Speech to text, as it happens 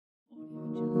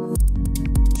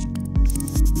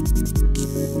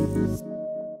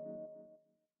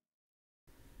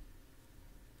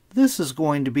This is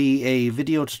going to be a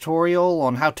video tutorial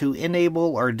on how to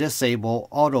enable or disable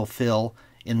autofill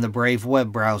in the Brave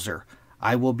web browser.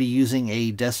 I will be using a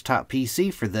desktop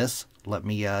PC for this. Let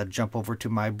me jump over to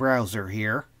my browser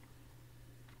here.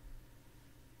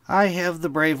 I have the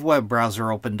Brave web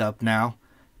browser opened up now.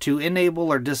 To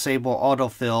enable or disable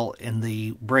autofill in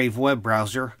the Brave web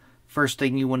browser, first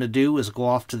thing you want to do is go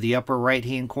off to the upper right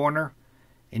hand corner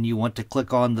and you want to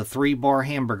click on the 3-bar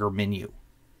hamburger menu.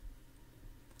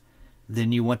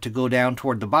 Then you want to go down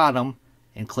toward the bottom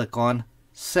and click on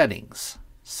Settings.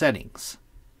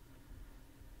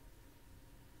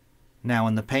 Now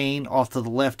in the pane off to the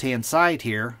left hand side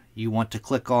here, you want to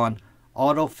click on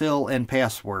Autofill and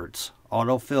Passwords.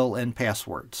 Autofill and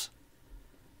Passwords.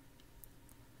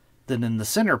 Then in the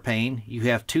center pane, you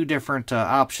have two different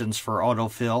options for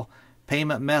autofill: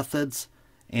 payment methods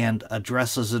and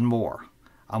addresses and more.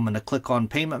 I'm going to click on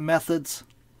payment methods.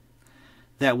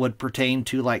 That would pertain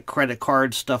to like credit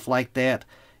cards, stuff like that.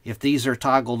 If these are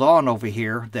toggled on over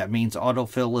here, that means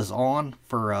autofill is on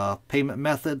for payment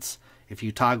methods. If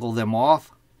you toggle them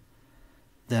off,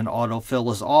 then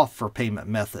autofill is off for payment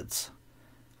methods.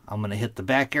 I'm going to hit the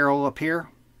back arrow up here.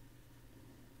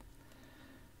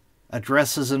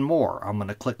 Addresses and more. I'm going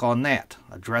to click on that.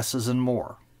 Addresses and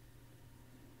more.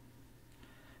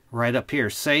 Right up here,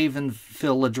 save and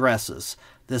fill addresses.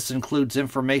 This includes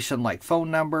information like phone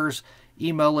numbers,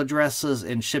 email addresses,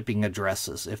 and shipping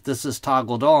addresses. If this is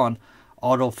toggled on,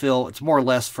 autofill, it's more or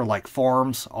less for like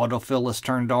forms, autofill is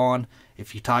turned on.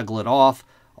 If you toggle it off,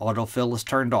 autofill is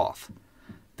turned off.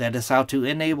 That is how to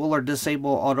enable or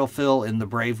disable autofill in the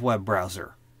Brave web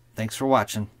browser. Thanks for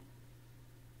watching.